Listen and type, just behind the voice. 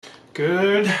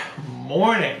Good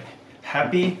morning.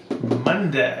 Happy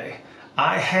Monday.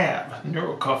 I have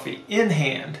Neuro Coffee in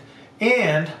hand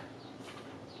and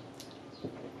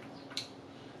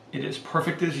it is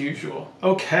perfect as usual.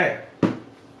 Okay. A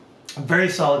very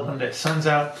solid Monday. Sun's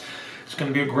out. It's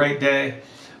going to be a great day.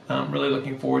 I'm really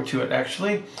looking forward to it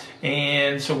actually.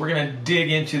 And so we're going to dig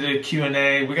into the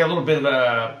Q&A. We got a little bit of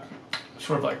a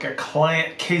sort of like a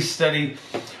client case study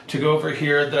to go over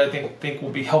here that I think will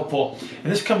be helpful.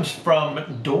 And this comes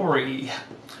from Dory.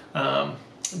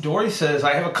 Dory says,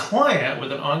 I have a client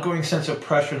with an ongoing sense of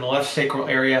pressure in the left sacral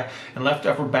area and left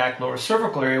upper back lower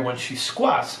cervical area when she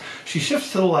squats. She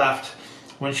shifts to the left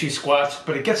when she squats,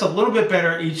 but it gets a little bit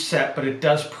better each set, but it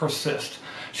does persist.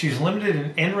 She's limited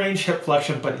in end range hip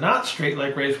flexion, but not straight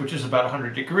leg raise, which is about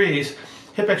 100 degrees.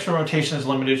 Hip external rotation is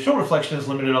limited, shoulder flexion is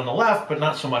limited on the left, but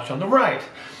not so much on the right.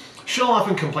 She'll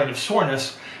often complain of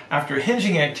soreness after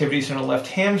hinging activities in her left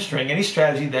hamstring. Any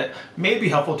strategy that may be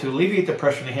helpful to alleviate the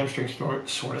pressure in the hamstring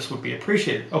soreness would be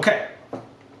appreciated. Okay,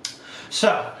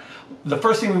 so the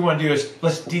first thing we want to do is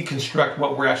let's deconstruct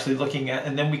what we're actually looking at,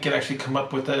 and then we can actually come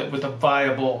up with a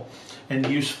viable and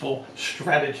useful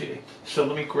strategy. So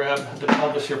let me grab the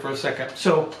pelvis here for a second.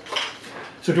 So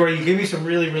Dory, you gave me some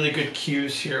really good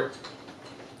cues here.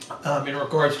 In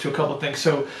regards to a couple of things.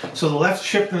 So the left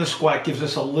shift in the squat gives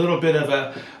us a little bit of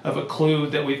a clue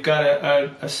that we've got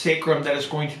a sacrum that is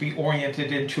going to be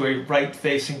oriented into a right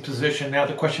facing position. Now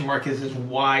the question mark is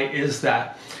why is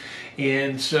that?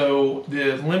 And so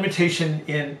the limitation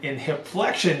in hip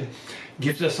flexion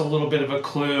gives us a little bit of a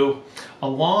clue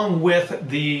along with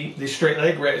the straight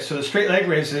leg raise. So the straight leg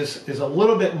raise is a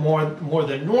little bit more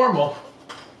than normal.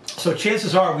 So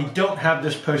chances are we don't have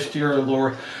this posterior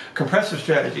lower compressive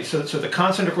strategy. So the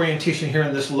concentric orientation here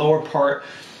in this lower part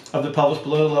of the pelvis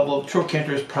below the level of the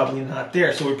trochanter is probably not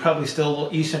there. So we're probably still a little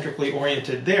eccentrically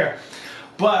oriented there.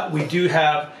 But we do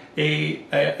have a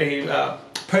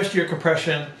posterior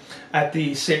compression at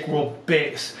the sacral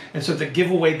base. And so the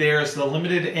giveaway there is the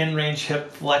limited end range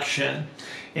hip flexion.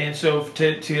 And so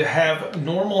to have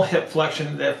normal hip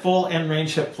flexion, that full end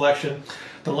range hip flexion,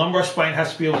 the lumbar spine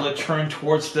has to be able to turn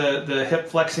towards the hip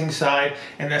flexing side,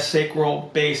 and that sacral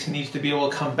base needs to be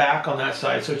able to come back on that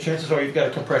side. So chances are you've got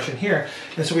a compression here.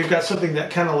 And so we've got something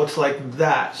that kind of looks like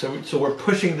that. So we're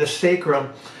pushing the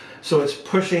sacrum, so it's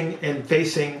pushing and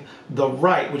facing the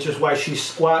right, which is why she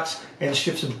squats and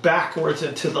shifts backwards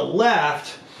and to the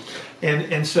left.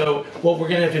 And so what we're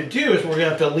going to have to do is we're going to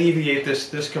have to alleviate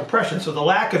this compression. So the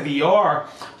lack of ER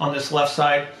on this left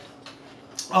side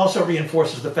also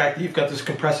reinforces the fact that you've got this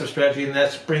compressive strategy, and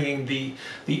that's bringing the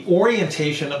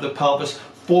orientation of the pelvis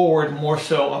forward more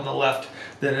so on the left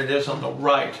than it is on the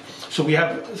right. So we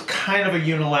have kind of a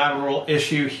unilateral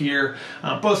issue here.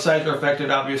 Both sides are affected,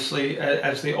 obviously,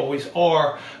 as they always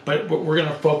are, but we're going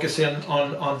to focus in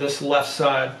on this left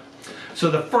side. So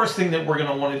the first thing that we're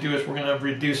going to want to do is we're going to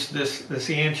reduce this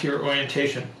anterior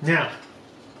orientation. Now,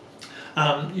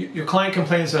 your client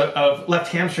complains of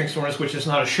left hamstring soreness, which is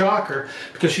not a shocker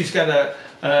because she's got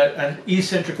an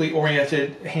eccentrically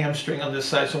oriented hamstring on this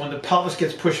side. So when the pelvis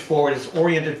gets pushed forward, it's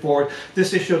oriented forward.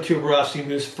 This ischial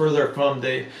moves further from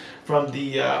the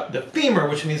femur,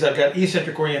 which means I've got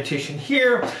eccentric orientation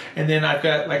here, and then I've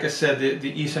got, like I said,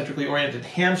 the eccentrically oriented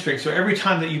hamstring. So every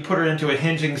time that you put her into a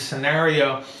hinging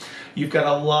scenario, you've got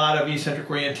a lot of eccentric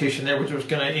orientation there, which is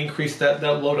going to increase that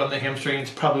load on the hamstring.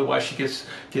 It's probably why she gets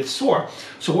sore.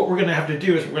 So what we're going to have to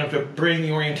do is we're going to have to bring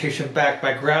the orientation back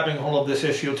by grabbing hold of this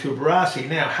ischial tuberosity.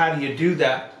 Now, how do you do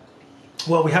that?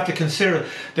 Well, we have to consider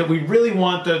that we really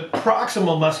want the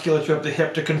proximal musculature of the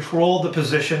hip to control the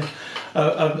position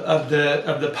of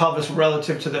the pelvis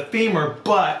relative to the femur,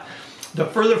 but the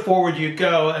further forward you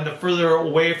go and the further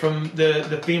away from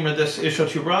the femur, this ischial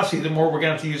tuberosity, the more we're going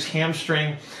to have to use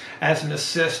hamstring as an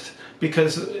assist,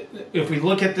 because if we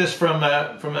look at this from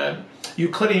a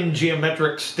Euclidean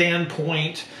geometric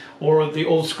standpoint, or the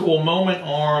old school moment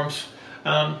arms,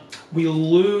 we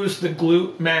lose the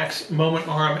glute max moment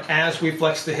arm as we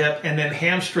flex the hip, and then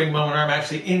hamstring moment arm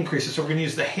actually increases. So we're going to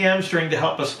use the hamstring to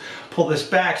help us pull this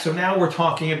back. So now we're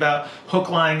talking about hook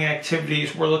lying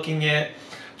activities. We're looking at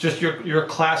just your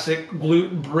classic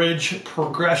glute bridge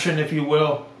progression, if you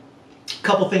will. A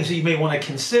couple things that you may want to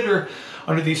consider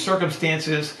under these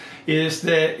circumstances is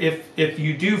that if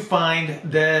you do find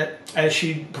that as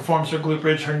she performs her glute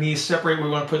bridge, her knees separate, we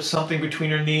want to put something between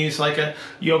her knees, like a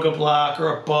yoga block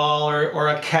or a ball or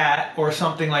a cat or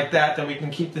something like that, that we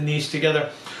can keep the knees together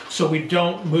so we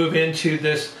don't move into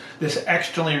this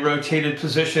externally rotated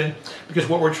position, because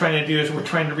what we're trying to do is we're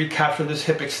trying to recapture this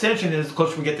hip extension. And as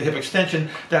closer we get to hip extension,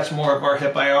 that's more of our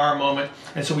hip IR moment,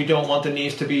 and so we don't want the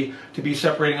knees to be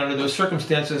separating under those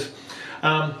circumstances.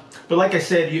 But like I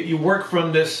said, you work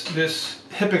from this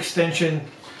hip extension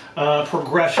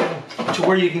progression to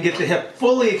where you can get the hip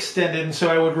fully extended. And so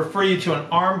I would refer you to an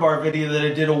armbar video that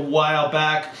I did a while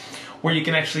back, where you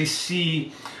can actually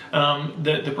see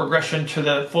the progression to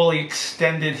the fully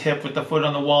extended hip with the foot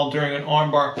on the wall during an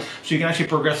armbar. So you can actually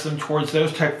progress them towards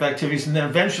those type of activities, and then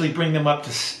eventually bring them up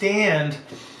to stand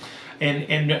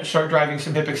and start driving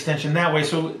some hip extension that way.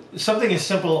 So something as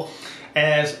simple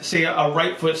as, say, a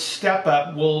right foot step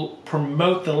up will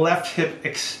promote the left hip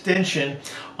extension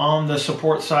on the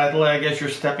support side leg as you're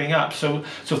stepping up. So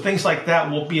things like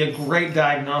that will be a great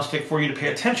diagnostic for you to pay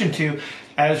attention to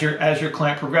as your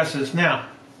client progresses. Now,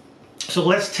 so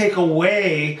let's take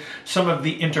away some of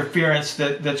the interference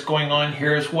that's going on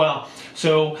here as well.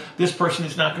 So this person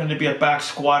is not going to be a back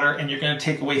squatter, and you're going to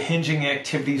take away hinging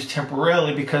activities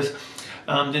temporarily, because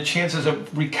the chances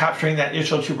of recapturing that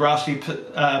ischial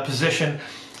tuberosity position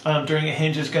during a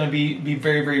hinge is going to be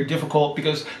very, very difficult,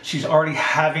 because she's already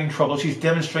having trouble. She's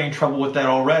demonstrating trouble with that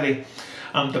already.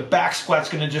 The back squat's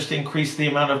going to just increase the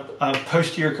amount of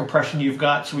posterior compression you've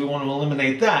got, so we want to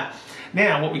eliminate that.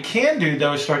 Now, what we can do,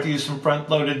 though, is start to use some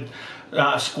front-loaded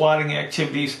squatting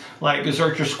activities, like a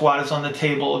Zercher squat is on the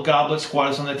table, a goblet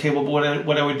squat is on the table. But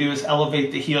what I would do is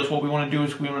elevate the heels. What we want to do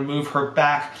is we want to move her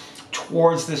back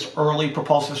towards this early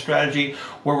propulsive strategy,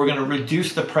 where we're going to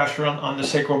reduce the pressure on the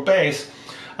sacral base.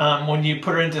 When you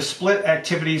put her into split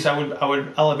activities, I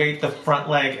would elevate the front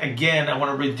leg. Again, I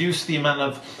want to reduce the amount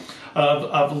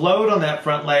of load on that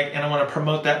front leg, and I want to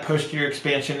promote that posterior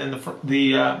expansion. And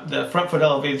the front foot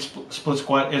elevated split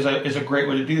squat is a great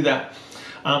way to do that.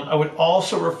 I would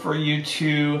also refer you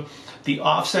to the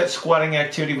offset squatting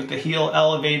activity with the heel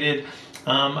elevated.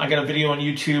 I got a video on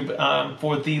YouTube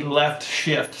for the left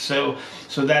shift, so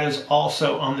that is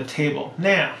also on the table.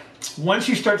 Now, once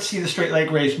you start to see the straight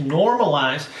leg raise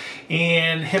normalize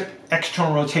and hip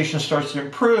external rotation starts to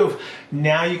improve,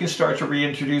 now you can start to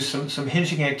reintroduce some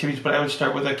hinging activities. But I would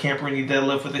start with a Camperini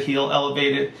deadlift with the heel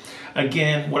elevated.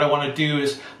 Again, what I want to do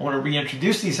is I want to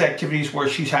reintroduce these activities where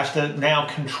she has to now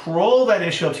control that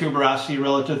ischial tuberosity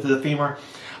relative to the femur,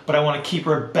 but I want to keep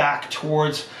her back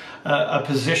towards a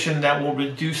position that will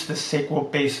reduce the sacral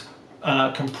base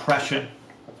compression.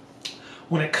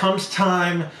 When it comes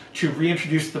time to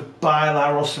reintroduce the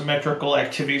bilateral symmetrical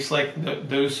activities, like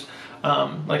those,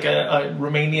 like a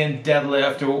Romanian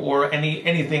deadlift or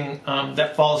anything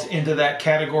that falls into that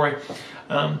category,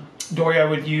 Dori, I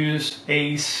would use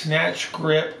a snatch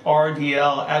grip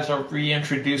RDL as a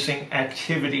reintroducing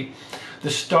activity. The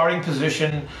starting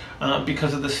position,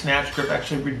 because of the snatch grip,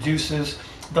 actually reduces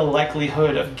the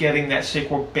likelihood of getting that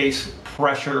sacral base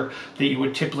pressure that you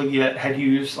would typically get had you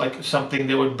used like something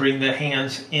that would bring the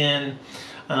hands in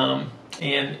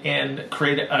and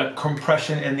create a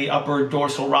compression in the upper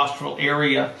dorsal rostral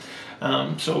area.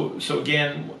 So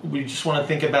again, we just want to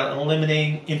think about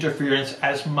eliminating interference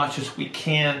as much as we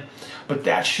can. But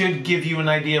that should give you an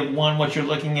idea of, one, what you're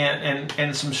looking at,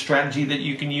 and some strategy that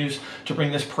you can use to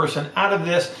bring this person out of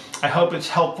this. I hope it's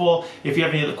helpful. If you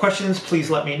have any other questions, please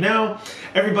let me know.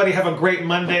 Everybody have a great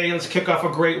Monday. Let's kick off a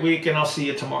great week, and I'll see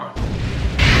you tomorrow.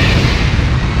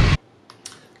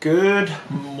 Good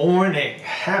morning.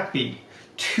 Happy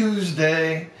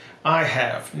Tuesday. I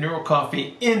have Neuro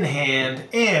Coffee in hand,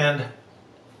 and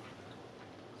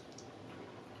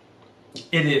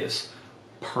it is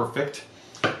perfect.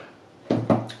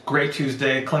 Great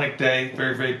Tuesday, clinic day,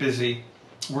 very, very busy.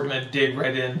 We're going to dig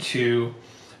right into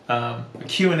a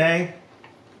Q&A.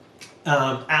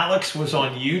 Alex was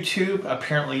on YouTube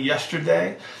apparently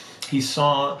yesterday. He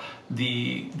saw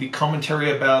the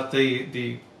commentary about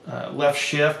the left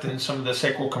shift and some of the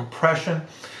sacral compression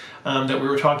that we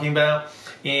were talking about.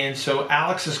 And so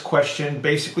Alex's question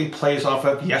basically plays off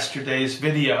of yesterday's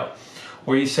video,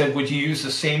 where he said, would you use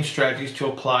the same strategies to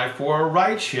apply for a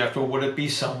right shift, or would it be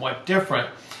somewhat different?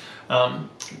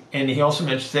 And he also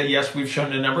mentioned that, yes, we've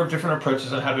shown a number of different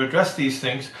approaches on how to address these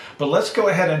things, but let's go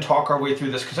ahead and talk our way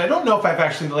through this, because I don't know if I've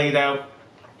actually laid out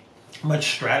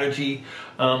much strategy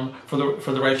for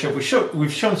the right shift.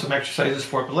 We've shown some exercises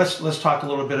for it, but let's talk a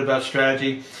little bit about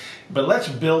strategy. But let's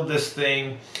build this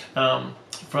thing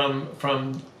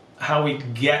from how we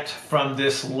get from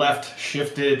this left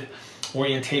shifted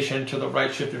orientation to the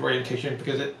right shifted orientation,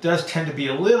 because it does tend to be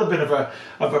a little bit of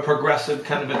a progressive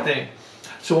kind of a thing.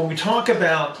 So when we talk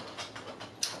about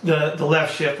the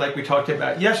left shift, like we talked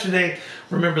about yesterday,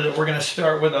 remember that we're going to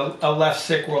start with a left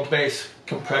sacral base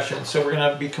compression. So we're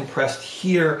going to be compressed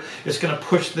here. It's going to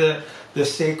push the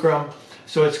sacrum,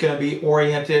 so it's going to be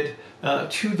oriented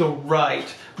to the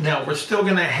right. Now we're still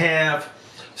going to have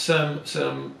some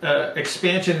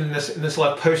expansion in this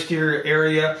left posterior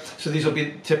area. So these will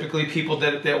be typically people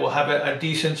that will have a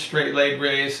decent straight leg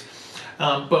raise.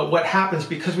 But what happens,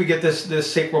 because we get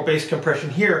this sacral base compression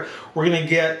here, we're going to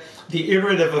get the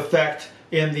iterative effect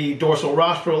in the dorsal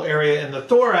rostral area in the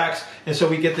thorax, and so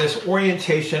we get this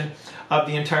orientation of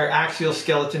the entire axial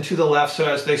skeleton to the left, so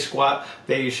as they squat,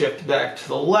 they shift back to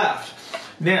the left.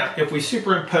 Now, if we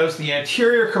superimpose the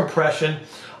anterior compression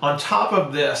on top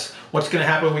of this, what's going to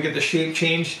happen? We get the shape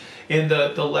change in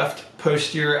the left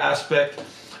posterior aspect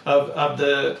of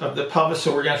the pelvis,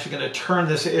 so we're actually going to turn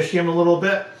this ischium a little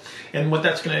bit, and what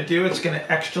that's going to do, it's going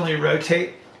to externally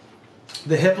rotate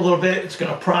the hip a little bit. It's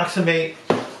going to approximate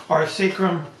our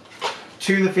sacrum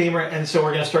to the femur, and so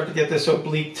we're going to start to get this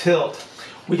oblique tilt.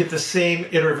 We get the same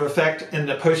iterative effect in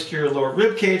the posterior lower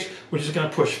rib cage, which is going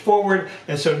to push forward,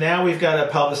 and so now we've got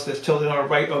a pelvis that's tilted on a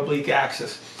right oblique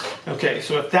axis. Okay,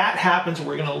 so if that happens,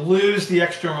 we're going to lose the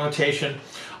external rotation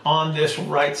on this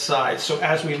right side. So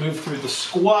as we move through the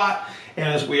squat and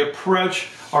as we approach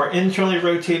our internally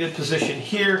rotated position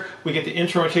here, we get the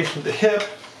internal rotation of the hip,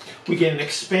 we get an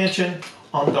expansion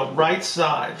on the right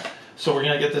side. So we're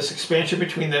going to get this expansion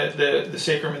between the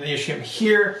sacrum and the ischium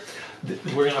here.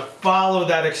 We're going to follow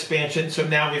that expansion. So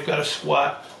now we've got a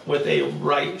squat with a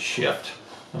right shift.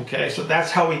 Okay, so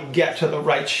that's how we get to the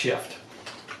right shift.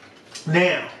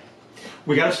 Now,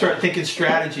 we got to start thinking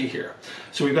strategy here.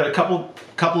 So we've got a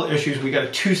couple of issues. We've got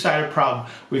a two-sided problem.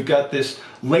 We've got this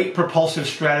late propulsive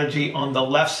strategy on the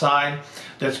left side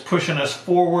that's pushing us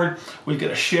forward. We've got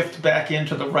to shift back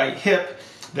into the right hip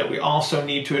that we also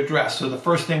need to address. So the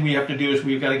first thing we have to do is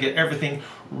we've got to get everything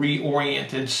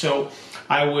reoriented. So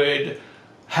I would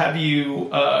have you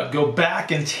go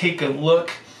back and take a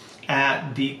look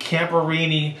at the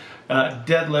Camporini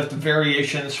deadlift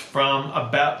variations from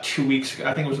about 2 weeks ago.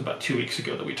 I think it was about 2 weeks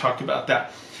ago that we talked about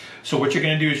that. So what you're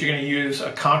going to do is you're going to use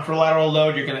a contralateral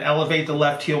load. You're going to elevate the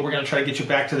left heel. We're going to try to get you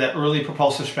back to that early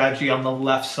propulsive strategy on the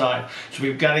left side. So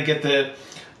we've got to get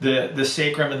the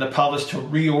sacrum and the pelvis to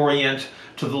reorient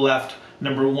to the left,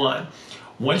 number one.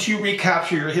 Once you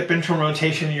recapture your hip internal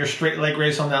rotation and your straight leg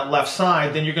raise on that left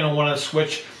side, then you're going to want to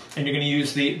switch and you're going to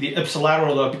use the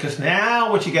ipsilateral load, because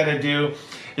now what you got to do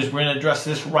is we're going to address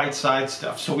this right side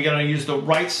stuff. So we're going to use the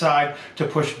right side to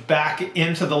push back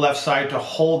into the left side to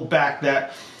hold back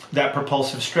that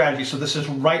propulsive strategy. So this is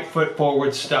right foot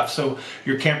forward stuff. So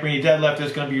your Camporini deadlift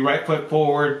is going to be right foot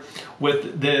forward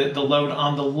with the load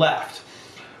on the left.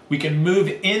 We can move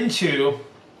into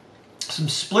some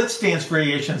split stance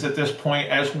variations at this point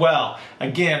as well.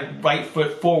 Again, right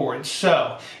foot forward.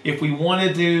 So if we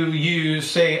wanted to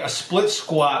use, say, a split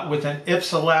squat with an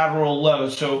ipsilateral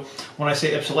load, so when I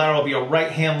say ipsilateral, it'll be a right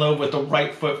hand load with the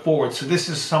right foot forward. So this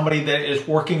is somebody that is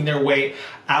working their way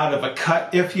out of a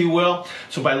cut, if you will.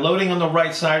 So by loading on the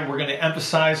right side, we're going to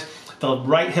emphasize the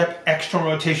right hip external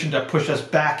rotation to push us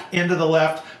back into the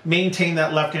left, maintain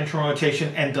that left internal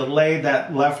rotation, and delay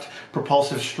that left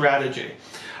propulsive strategy.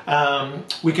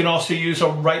 We can also use a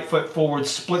right foot forward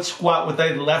split squat with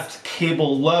a left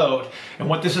cable load. And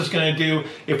what this is going to do,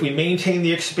 if we maintain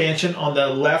the expansion on the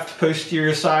left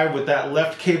posterior side with that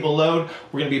left cable load,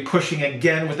 we're going to be pushing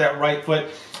again with that right foot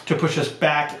to push us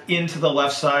back into the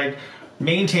left side,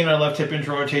 maintain our left hip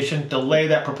internal rotation, delay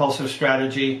that propulsive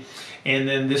strategy, and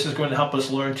then this is going to help us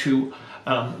learn to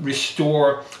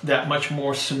restore that much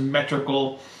more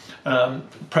symmetrical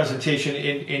presentation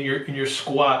in your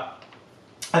squat.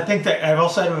 I think that I've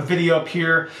also have a video up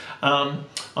here on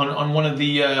one of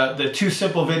the two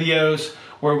simple videos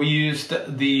where we used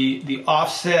the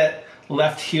offset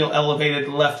left heel elevated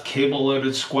left cable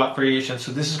loaded squat variation.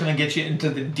 So this is going to get you into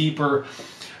the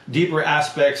deeper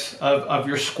aspects of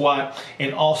your squat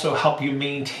and also help you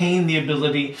maintain the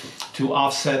ability to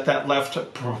offset that left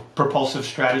propulsive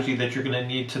strategy that you're going to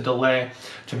need to delay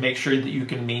to make sure that you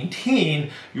can maintain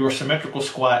your symmetrical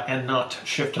squat and not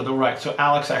shift to the right. So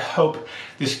Alex, I hope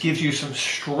this gives you some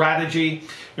strategy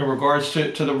in regards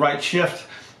to the right shift.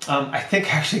 I think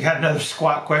I actually got another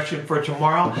squat question for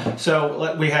tomorrow.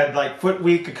 So we had like foot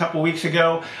week a couple weeks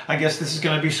ago. I guess this is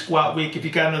going to be squat week. If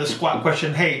you got another squat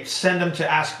question, hey, send them to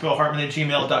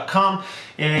askbillhartman@gmail.com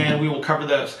and we will cover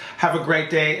those. Have a great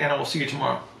day and I will see you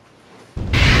tomorrow.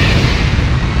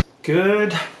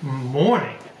 Good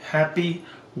morning. Happy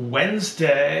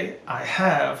Wednesday, I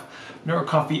have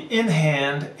NeuroCoffee in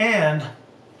hand, and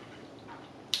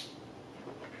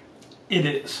it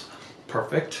is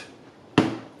perfect.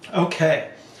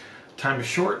 Okay, time is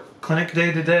short, clinic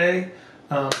day today,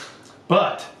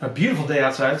 but a beautiful day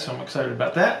outside, so I'm excited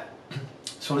about that.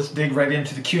 So let's dig right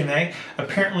into the Q&A.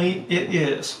 Apparently it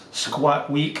is squat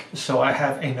week, so I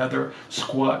have another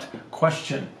squat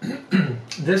question.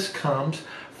 This comes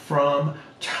from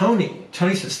Tony.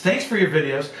 Tony says, thanks for your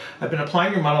videos. I've been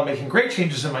applying your model, making great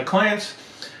changes in my clients'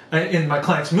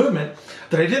 movement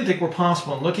that I didn't think were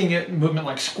possible. And looking at movement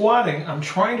like squatting, I'm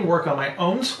trying to work on my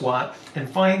own squat and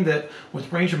find that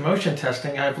with range of motion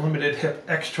testing, I have limited hip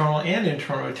external and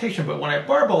internal rotation. But when I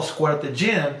barbell squat at the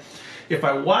gym, if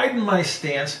I widen my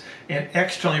stance and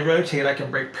externally rotate, I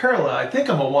can break parallel. I think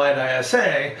I'm a wide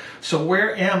ISA, so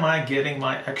where am I getting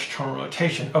my external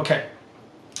rotation? Okay,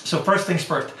 so first things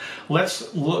first,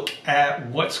 let's look at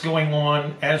what's going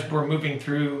on as we're moving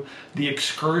through the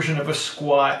excursion of a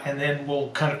squat, and then we'll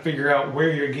kind of figure out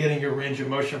where you're getting your range of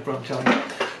motion from, Tony.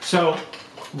 So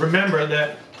remember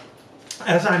that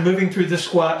as I'm moving through this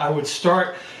squat, I would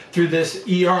start through this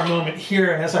ER moment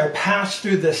here, and as I pass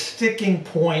through the sticking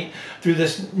point, through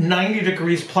this 90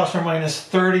 degrees plus or minus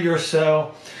 30 or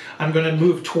so, I'm going to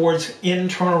move towards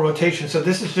internal rotation. So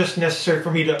this is just necessary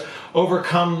for me to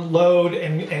overcome load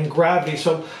and gravity.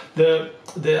 So the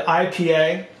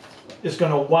IPA is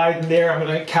going to widen there. I'm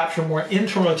going to capture more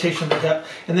internal rotation of the hip,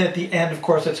 and then at the end, of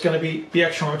course, it's going to be the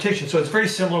external rotation. So it's very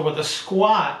similar with a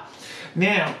squat.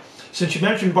 Now, since you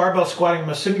mentioned barbell squatting, I'm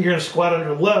assuming you're going to squat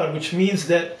under load, which means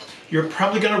that you're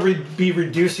probably going to be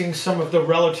reducing some of the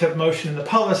relative motion in the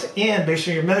pelvis, and based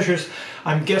on your measures,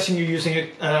 I'm guessing you're using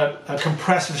a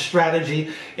compressive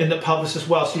strategy in the pelvis as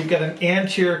well. So you've got an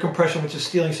anterior compression, which is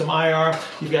stealing some IR.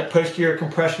 You've got posterior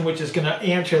compression, which is going to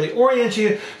anteriorly orient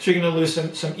you, so you're going to lose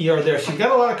some ER there. So you've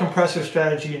got a lot of compressive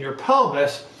strategy in your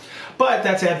pelvis. But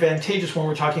that's advantageous when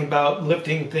we're talking about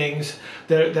lifting things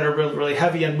that are really, really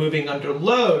heavy and moving under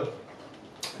load.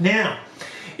 Now,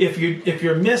 if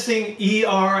you're missing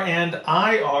ER and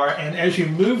IR, and as you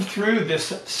move through this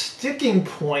sticking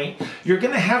point, you're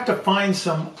going to have to find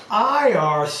some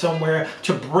IR somewhere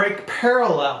to break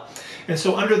parallel. And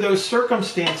so under those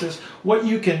circumstances, what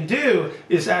you can do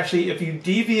is actually, if you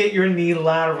deviate your knee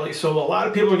laterally, so a lot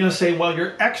of people are going to say, well,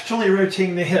 you're externally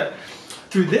rotating the hip.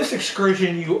 Through this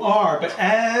excursion you are, but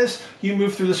as you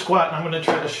move through the squat, and I'm going to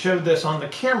try to show this on the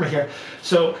camera here.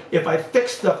 So if I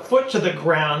fix the foot to the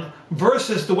ground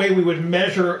versus the way we would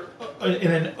measure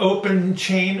in an open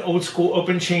chain, old school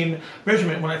open chain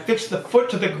measurement, when I fix the foot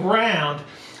to the ground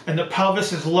and the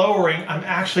pelvis is lowering, I'm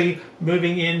actually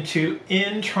moving into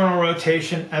internal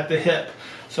rotation at the hip.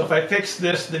 So if I fix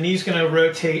this, the knee's going to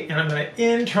rotate, and I'm going to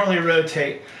internally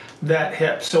rotate that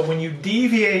hip. So when you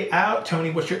deviate out, Tony,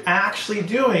 what you're actually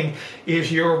doing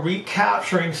is you're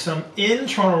recapturing some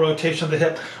internal rotation of the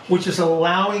hip, which is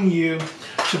allowing you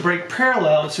to break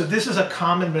parallel. So this is a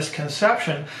common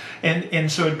misconception,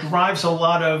 and so it drives a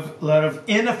lot of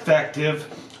ineffective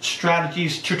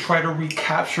strategies to try to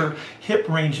recapture hip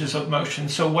ranges of motion.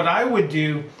 So what I would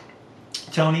do,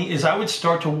 Tony, is I would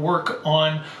start to work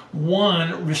on,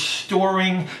 one,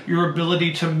 restoring your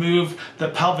ability to move the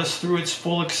pelvis through its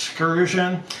full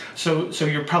excursion. So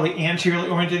you're probably anteriorly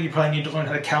oriented. You probably need to learn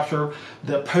how to capture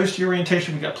the posterior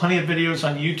orientation. We've got plenty of videos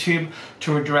on YouTube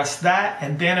to address that.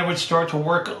 And then I would start to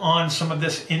work on some of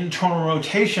this internal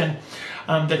rotation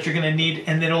that you're going to need,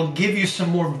 and then it'll give you some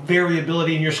more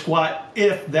variability in your squat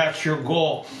if that's your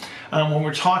goal. When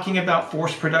we're talking about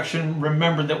force production,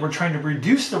 remember that we're trying to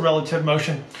reduce the relative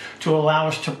motion to allow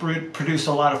us to produce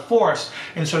a lot of force.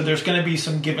 And so there's going to be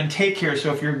some give and take here.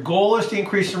 So if your goal is to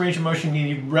increase the range of motion, you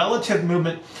need relative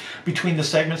movement between the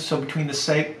segments, so between the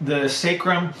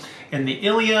sacrum and the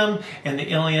ilium, and the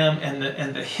ilium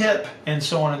and the hip, and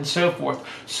so on and so forth.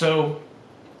 So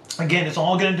again, it's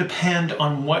all going to depend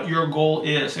on what your goal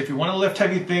is. If you want to lift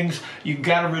heavy things, you've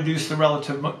got to reduce the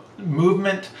relative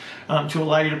movement to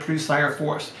allow you to produce higher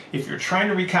force. If you're trying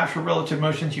to recapture relative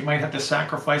motions, you might have to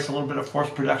sacrifice a little bit of force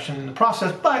production in the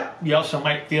process, but you also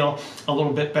might feel a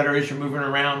little bit better as you're moving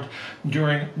around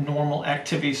during normal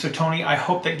activity. So Tony, I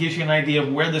hope that gives you an idea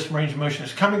of where this range of motion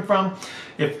is coming from.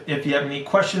 If you have any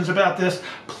questions about this,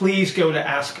 please go to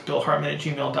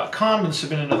askbillhartman@gmail.com and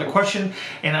submit another question,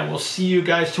 and I will see you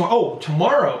guys tomorrow. Oh,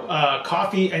 tomorrow,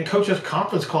 Coffee and Coaches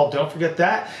Conference Call. Don't forget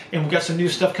that. And we've got some new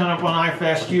stuff coming up on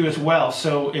iFastU as well.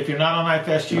 So if you're not on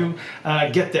iFastU,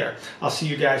 get there. I'll see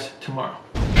you guys tomorrow.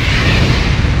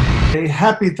 Hey,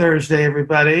 happy Thursday,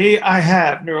 everybody. I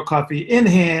have NeuroCoffee in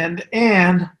hand,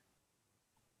 and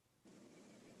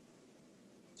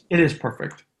it is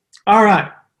perfect. All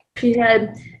right. She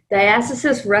had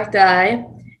diastasis recti,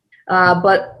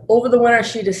 but over the winter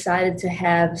she decided to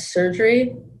have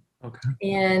surgery. Okay.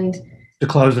 And To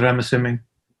close it, I'm assuming.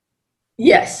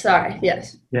 yes, sorry,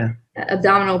 yes, Yeah.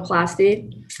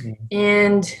 abdominoplasty. Yeah.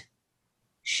 And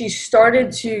she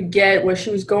started to get what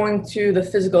she was going to the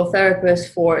physical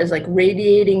therapist for is like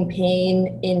radiating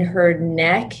pain in her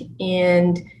neck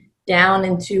and down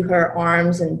into her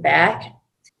arms and back.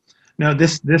 No,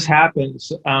 this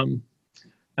happens. Let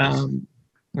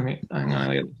me. I'm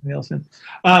gonna get something else in.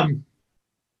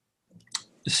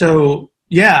 So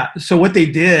yeah. So what they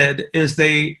did is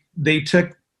they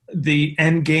took the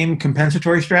end game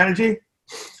compensatory strategy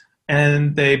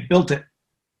and they built it.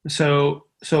 So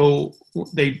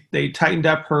they tightened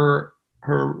up her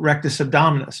rectus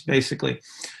abdominis basically.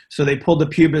 So they pulled the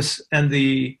pubis and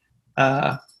the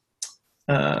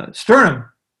sternum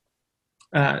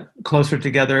closer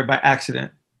together by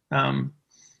accident.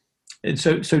 And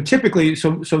so typically,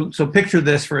 so picture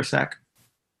this for a sec.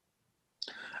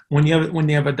 When you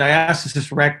have a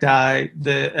diastasis recti,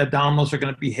 the abdominals are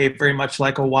going to behave very much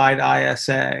like a wide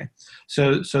ISA.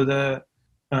 So the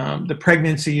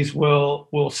pregnancies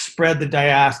will spread the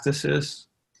diastasis,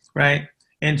 right?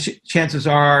 And chances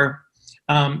are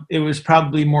it was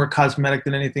probably more cosmetic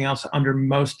than anything else under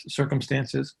most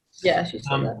circumstances. Yeah, she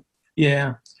said that.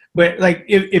 Yeah, but like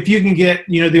if you can get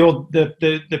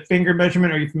the finger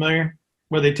measurement, are you familiar?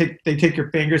 Where they take your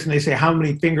fingers and they say how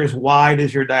many fingers wide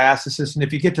is your diastasis, and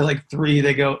if you get to like 3,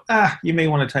 they go you may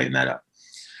want to tighten that up.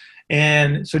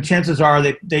 And so chances are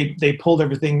they pulled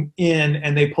everything in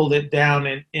and they pulled it down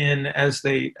and in as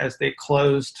they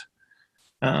closed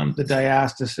the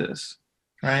diastasis,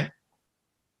 right?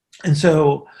 And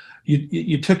so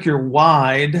you took your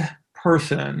wide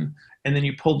person and then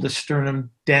you pulled the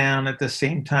sternum down at the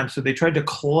same time. So they tried to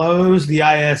close the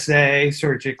ISA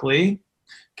surgically,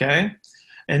 okay?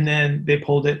 And then they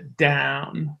pulled it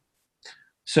down.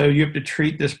 So you have to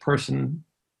treat this person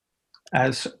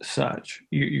as such.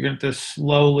 You're going to have to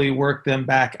slowly work them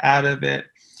back out of it.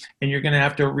 And you're going to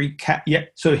have to recap. Yeah.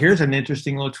 So here's an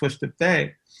interesting little twist of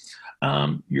fate.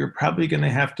 You're probably going to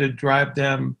have to drive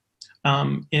them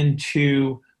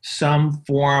into some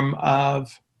form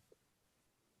of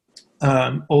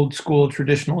old school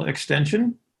traditional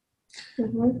extension.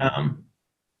 Mm-hmm.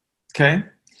 Okay.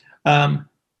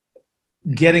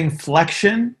 Getting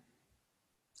flexion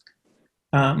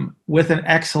with an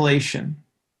exhalation.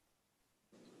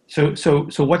 So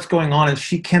what's going on is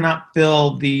she cannot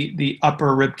fill the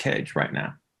upper rib cage right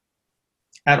now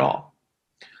at all.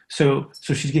 So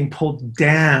she's getting pulled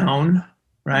down,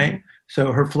 right? Mm-hmm.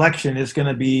 So her flexion is going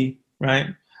to be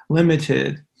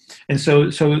limited. And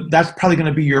so that's probably going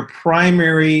to be your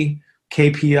primary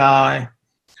KPI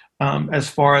as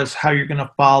far as how you're going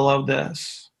to follow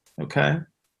this, okay?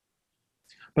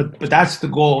 But that's the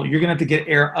goal. You're going to have to get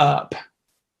air up.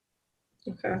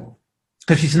 Okay.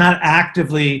 Because she's not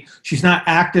actively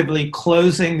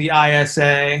closing the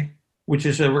ISA, which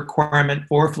is a requirement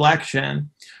for flexion.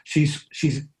 She's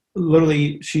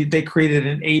literally they created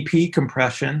an AP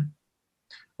compression,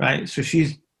 right? So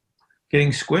she's getting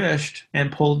squished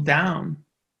and pulled down.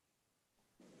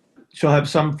 She'll have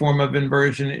some form of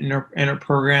inversion in her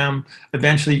program.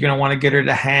 Eventually, you're going to want to get her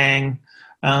to hang,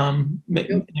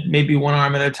 maybe one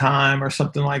arm at a time or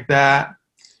something like that,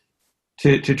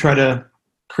 to try to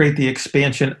create the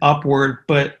expansion upward.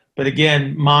 But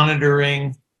again,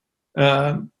 monitoring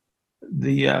her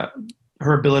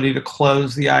ability to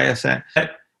close the ISA.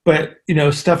 But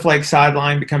stuff like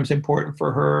sideline becomes important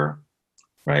for her,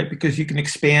 right? Because you can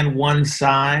expand one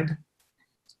side,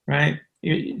 right?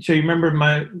 So you remember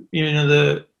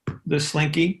the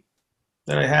slinky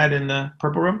that I had in the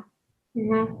purple room?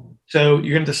 Mm-hmm. So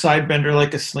you're going to side bend her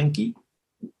like a slinky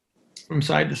from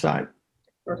side to side.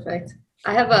 Perfect.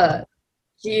 I have a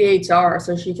GHR,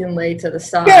 so she can lay to the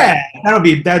side. Yeah,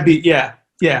 that'd be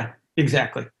yeah,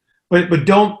 exactly. But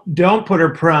don't put her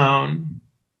prone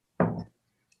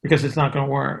because it's not going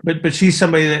to work. But she's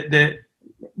somebody that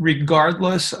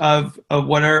regardless of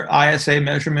what her ISA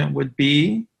measurement would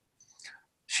be,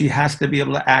 she has to be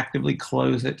able to actively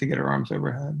close it to get her arms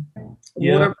overhead.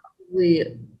 Yeah. What are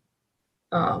probably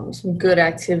some good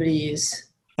activities?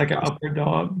 Like an upward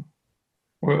dog?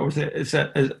 Or was it? Is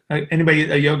anybody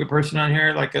a yoga person on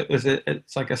here? Like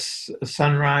it's like a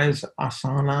sunrise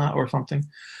asana or something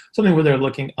where they're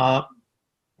looking up.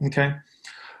 Okay,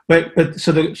 but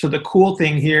so the cool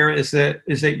thing here is that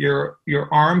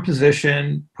your arm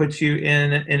position puts you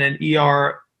in an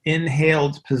ER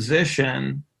inhaled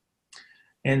position,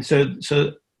 and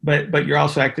but you're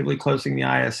also actively closing the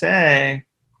ISA.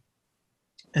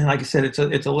 And like I said, it's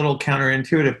a little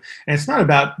counterintuitive, and it's not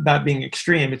about being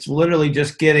extreme. It's literally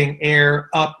just getting air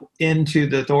up into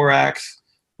the thorax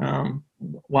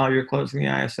while you're closing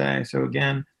the ISA. So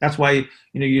again, that's why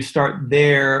you start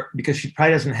there, because she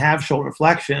probably doesn't have shoulder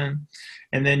flexion,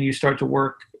 and then you start to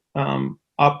work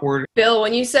upward. Bill,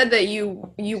 when you said that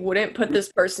you wouldn't put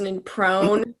this person in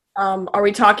prone, are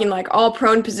we talking like all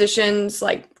prone positions,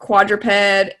 like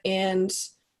quadruped and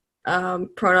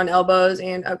prone on elbows?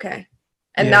 And okay.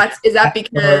 And Yeah. is that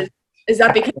because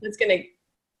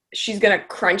she's gonna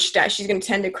crunch down? She's gonna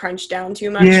tend to crunch down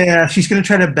too much. Yeah, she's going to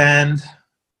try to bend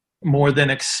more than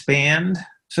expand.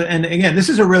 So, and again, this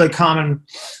is a really common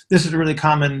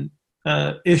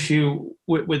issue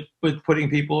with putting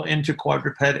people into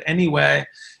quadruped anyway.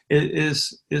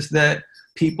 Is that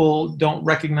people don't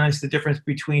recognize the difference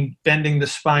between bending the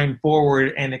spine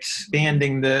forward and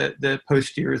expanding the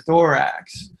posterior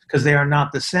thorax, because they are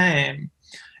not the same.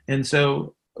 And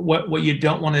so what you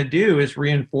don't want to do is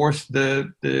reinforce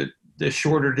the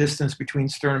shorter distance between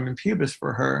sternum and pubis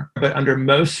for her. But under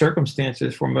most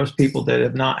circumstances, for most people that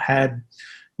have not had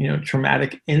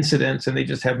traumatic incidents and they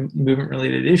just have movement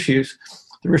related issues,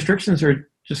 the restrictions are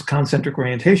just concentric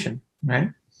orientation, right?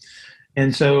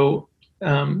 And so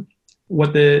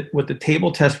what the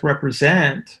table tests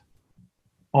represent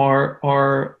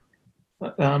are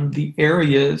the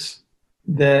areas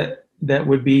that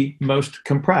would be most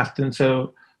compressed. And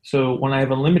so when I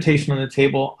have a limitation on the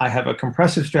table, I have a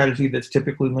compressive strategy that's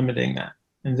typically limiting that.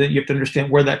 And then you have to understand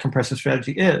where that compressive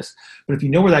strategy is. But if you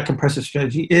know where that compressive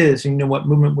strategy is, and you know what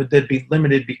movement would then be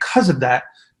limited because of that,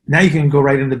 now you can go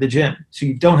right into the gym. So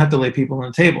you don't have to lay people on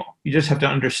the table. You just have to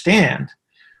understand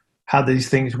how these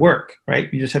things work,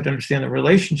 right? You just have to understand the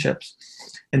relationships.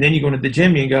 And then you go into the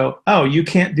gym and you go, oh, you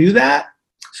can't do that?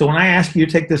 So when I ask you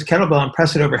to take this kettlebell and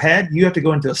press it overhead, you have to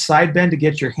go into a side bend to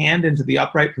get your hand into the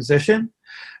upright position.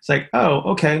 It's like, oh,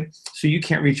 okay, so you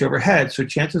can't reach overhead. So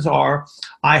chances are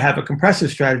I have a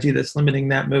compressive strategy that's limiting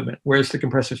that movement. Where's the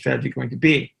compressive strategy going to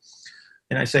be?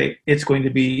 And I say, it's going to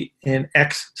be in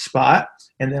X spot.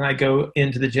 And then I go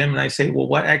into the gym and I say, well,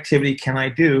 what activity can I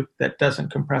do that doesn't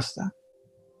compress that?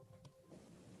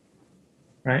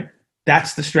 Right?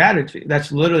 That's the strategy.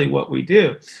 That's literally what we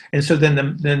do. And so then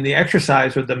the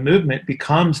exercise or the movement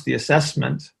becomes the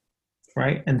assessment,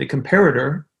 right? And the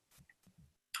comparator.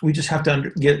 We just have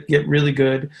to get really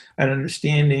good at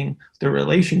understanding the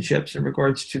relationships in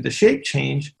regards to the shape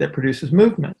change that produces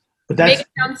movement. But that's make it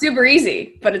sound super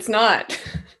easy, but it's not.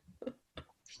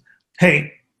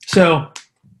 Hey, so.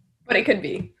 But it could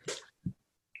be.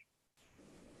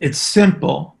 It's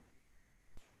simple.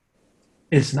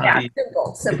 It's not easy.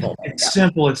 Simple. It's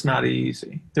simple. It's not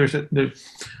easy. There's the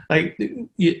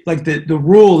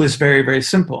rule is very, very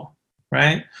simple,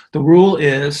 right? The rule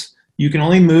is you can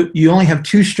only move. You only have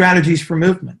two strategies for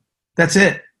movement. That's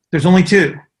it. There's only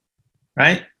two,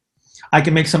 right? I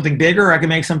can make something bigger, or I can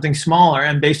make something smaller,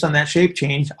 and based on that shape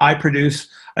change, I produce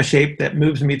a shape that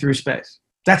moves me through space.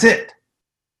 That's it.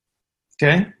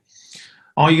 Okay.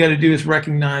 All you got to do is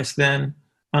recognize then,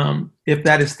 if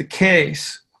that is the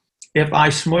case. If I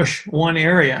smush one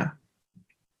area,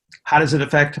 how does it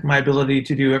affect my ability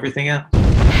to do everything else?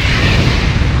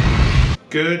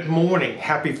 Good morning.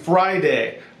 Happy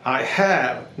Friday. I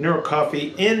have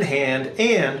NeuroCoffee in hand,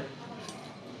 and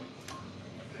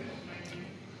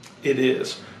it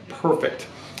is perfect.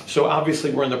 So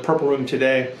obviously we're in the purple room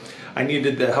today. I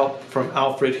needed the help from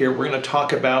Alfred here. We're going to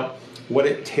talk about what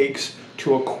it takes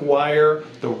to acquire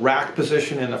the rack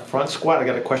position in the front squat. I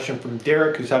got a question from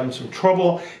Derek, who's having some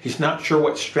trouble. He's not sure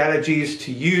what strategies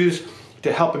to use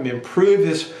to help him improve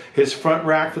his front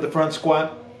rack for the front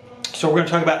squat. So we're going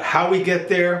to talk about how we get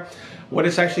there, what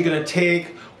it's actually going to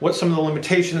take, what some of the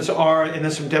limitations are, and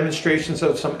then some demonstrations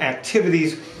of some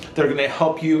activities that are going to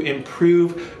help you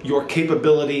improve your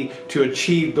capability to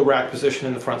achieve the rack position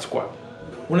in the front squat.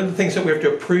 One of the things that we have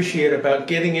to appreciate about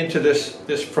getting into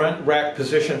this front rack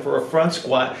position for a front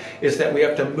squat is that we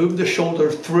have to move the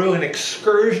shoulder through an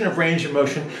excursion of range of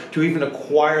motion to even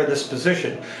acquire this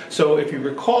position. So if you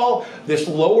recall, this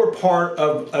lower part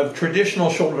of traditional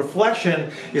shoulder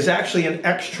flexion is actually an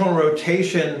external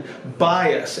rotation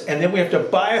bias, and then we have to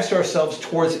bias ourselves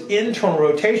towards internal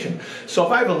rotation. So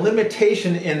if I have a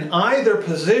limitation in either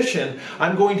position,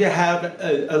 I'm going to have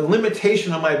a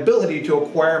limitation on my ability to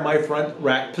acquire my front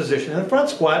rack position in the front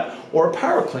squat or a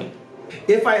power clean.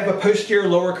 If I have a posterior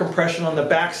lower compression on the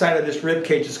backside of this rib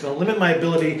cage, it's going to limit my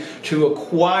ability to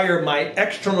acquire my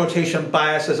external rotation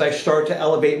bias as I start to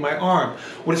elevate my arm.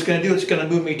 What it's going to do, it's going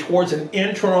to move me towards an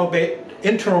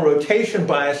internal rotation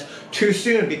bias too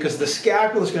soon, because the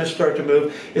scapula is going to start to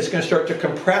move. It's going to start to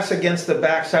compress against the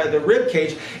backside of the rib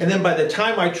cage, and then by the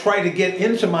time I try to get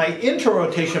into my internal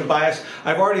rotation bias,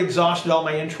 I've already exhausted all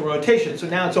my internal rotation. So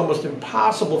now it's almost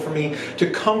impossible for me to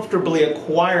comfortably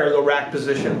acquire the rack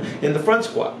position in the front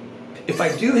squat. If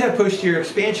I do have posterior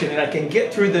expansion and I can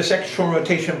get through this external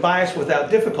rotation bias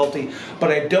without difficulty,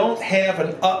 but I don't have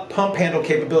an up pump handle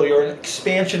capability or an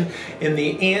expansion in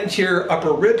the anterior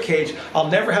upper rib cage, I'll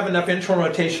never have enough internal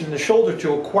rotation in the shoulder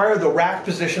to acquire the rack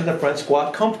position in the front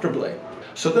squat comfortably.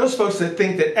 So those folks that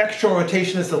think that external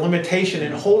rotation is the limitation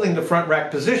in holding the front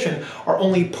rack position are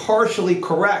only partially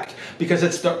correct, because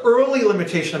it's the early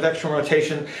limitation of external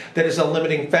rotation that is a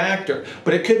limiting factor.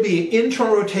 But it could be an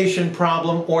internal rotation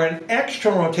problem or an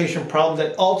external rotation problem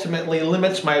that ultimately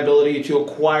limits my ability to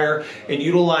acquire and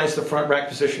utilize the front rack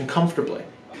position comfortably.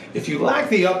 If you lack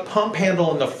the up pump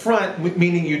handle in the front,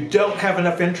 meaning you don't have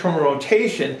enough internal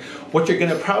rotation, what you're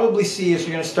going to probably see is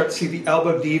you're going to start to see the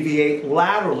elbow deviate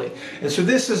laterally. And so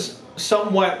this is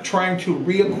somewhat trying to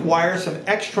reacquire some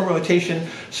external rotation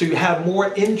so you have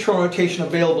more internal rotation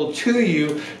available to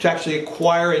you to actually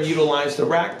acquire and utilize the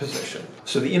rack position.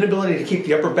 So the inability to keep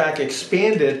the upper back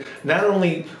expanded not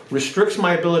only restricts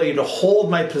my ability to hold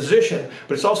my position,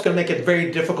 but it's also going to make it very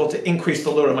difficult to increase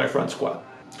the load on my front squat.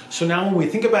 So now when we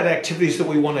think about activities that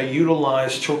we want to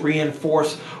utilize to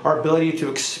reinforce our ability to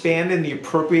expand in the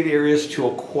appropriate areas to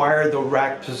acquire the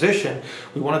rack position,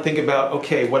 we want to think about,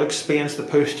 okay, what expands the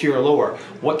posterior lower?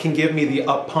 What can give me the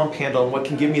up pump handle, and what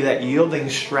can give me that yielding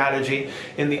strategy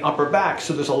in the upper back?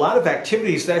 So there's a lot of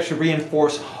activities that actually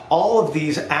reinforce all of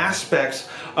these aspects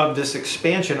of this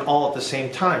expansion all at the same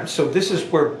time. So this is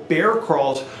where bear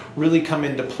crawls really come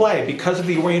into play. Because of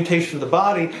the orientation of the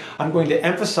body, I'm going to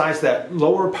emphasize that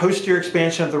lower posterior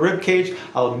expansion of the rib cage.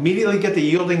 I'll immediately get the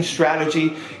yielding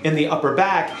strategy in the upper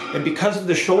back, and because of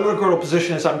the shoulder girdle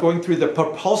position as I'm going through the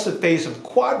propulsive phase of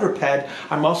quadruped,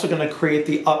 I'm also going to create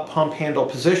the up pump handle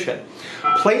position.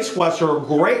 Plate squats are a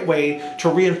great way to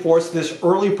reinforce this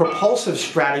early propulsive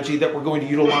strategy that we're going to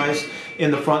utilize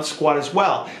in the front squat as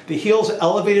well. The heel's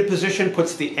elevated position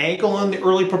puts the ankle in the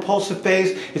early propulsive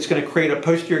phase. It's going to create a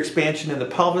posterior expansion in the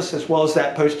pelvis as well as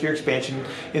that posterior expansion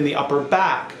in the upper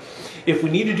back. If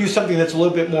we need to do something that's a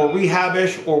little bit more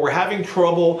rehab-ish, or we're having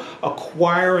trouble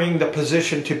acquiring the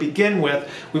position to begin with,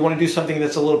 we want to do something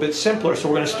that's a little bit simpler. So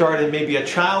we're going to start in maybe a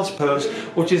child's pose,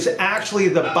 which is actually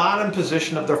the bottom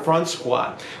position of the front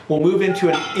squat. We'll move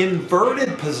into an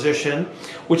inverted position,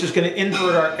 which is going to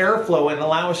invert our airflow and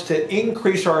allow us to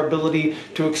increase our ability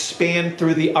to expand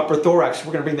through the upper thorax.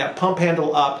 We're going to bring that pump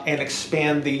handle up and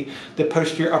expand the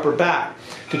posterior upper back.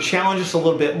 To challenge us a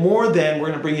little bit more, then we're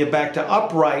going to bring you back to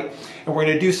upright, and we're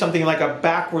going to do something like a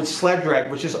backward sled drag,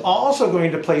 which is also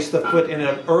going to place the foot in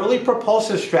an early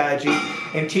propulsive strategy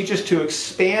and teach us to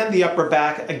expand the upper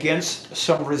back against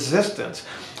some resistance.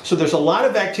 So there's a lot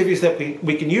of activities that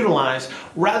we can utilize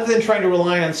rather than trying to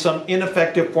rely on some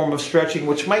ineffective form of stretching,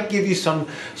 which might give you some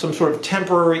sort of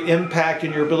temporary impact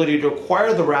in your ability to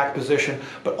acquire the rack position.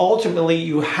 But ultimately,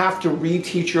 you have to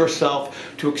reteach yourself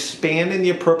to expand in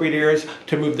the appropriate areas,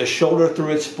 to move the shoulder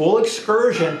through its full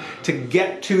excursion to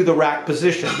get to the rack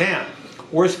position. Now,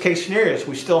 worst case scenarios,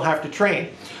 we still have to train.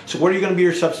 So what are you going to be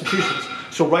your substitutions?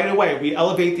 So right away, we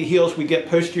elevate the heels, we get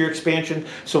posterior expansion,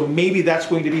 so maybe that's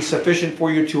going to be sufficient for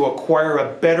you to acquire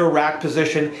a better rack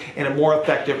position and a more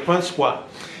effective front squat.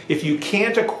 If you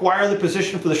can't acquire the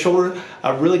position for the shoulder,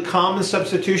 a really common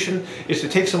substitution is to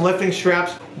take some lifting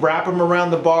straps, wrap them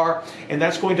around the bar, and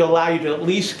that's going to allow you to at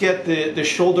least get the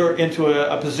shoulder into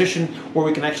a position where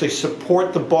we can actually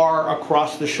support the bar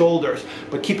across the shoulders.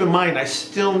 But keep in mind, I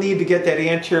still need to get that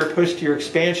anterior posterior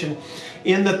expansion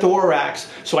in the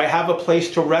thorax, so I have a place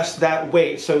to rest that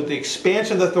weight. So the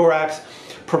expansion of the thorax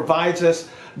provides us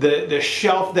the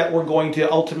shelf that we're going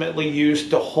to ultimately use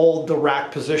to hold the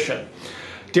rack position.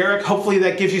 Derek, hopefully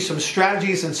that gives you some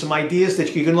strategies and some ideas that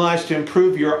you can utilize to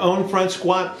improve your own front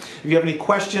squat. If you have any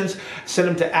questions, send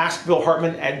them to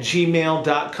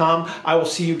askbillhartman@gmail.com. I will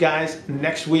see you guys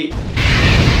next week.